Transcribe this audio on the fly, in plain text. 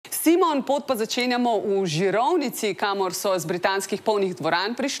Simon, pot pa začenjamo v Žirovnici, kamor so z britanskih polnih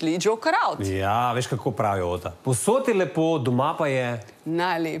dvoran prišli JokerOut. Ja, veš, kako pravijo, Ota. Posod je lepo, doma pa je...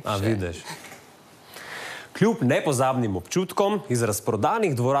 Najlepše. A, vidiš. Kljub nepozabnim občutkom iz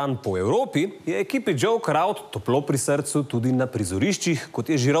razprodanih dvoran po Evropi je ekipi JokerOut toplo pri srcu tudi na prizoriščih,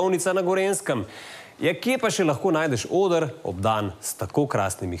 kot je Žirovnica na Gorenskem. Ja, kje pa še lahko najdeš oder obdan s tako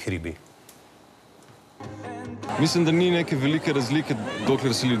krasnimi hribi? Mislim, da ni neke velike razlike,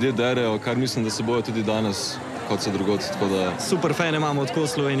 dokler se ljudje derejo, kar mislim, da se bojo tudi danes, kot so drugod. Super fane imamo tako v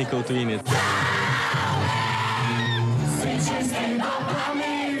Sloveniji kot v tujini.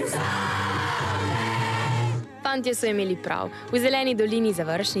 Fantje so imeli prav. V zeleni dolini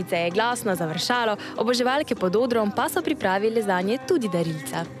Završnice je glasno završalo, oboževalke pod odrom pa so pripravili zanje tudi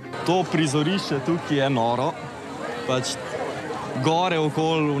darilca. To prizorišče tukaj je noro. Pač gore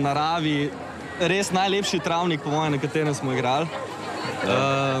okoli v naravi, res najlepši travnik, po mojem, na katerem smo igrali.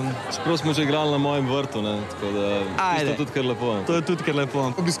 Čeprav smo že igrali na mojem vrtu, tako da je tudi kar lepo. To je tudi kar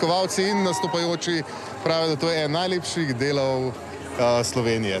lepo. Obiskovalci in nastopajoči pravijo, da to je en najlepših delov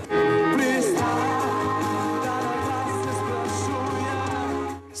Slovenije.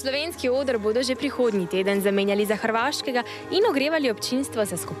 Slovenski oder bodo že prihodnji teden zamenjali za hrvaškega in ogrevali občinstvo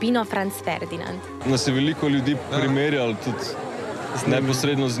za skupino Franz Ferdinand. Nas je veliko ljudi primerjali tudi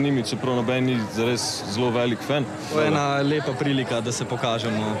neposredno z njimi, čeprav noben ni zares zelo velik fan. To je ena lepa prilika, da se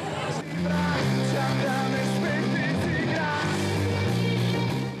pokažemo.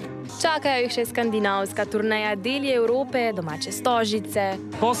 Čakajo jih še skandinavska turneja, deli Evrope, domače Stožice.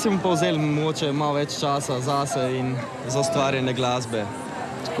 Potem pa vzeli mogoče malo več časa zase in za ustvarjanje glasbe.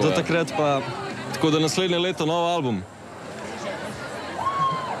 Do takrat pa... Tako da naslednje leto nov album.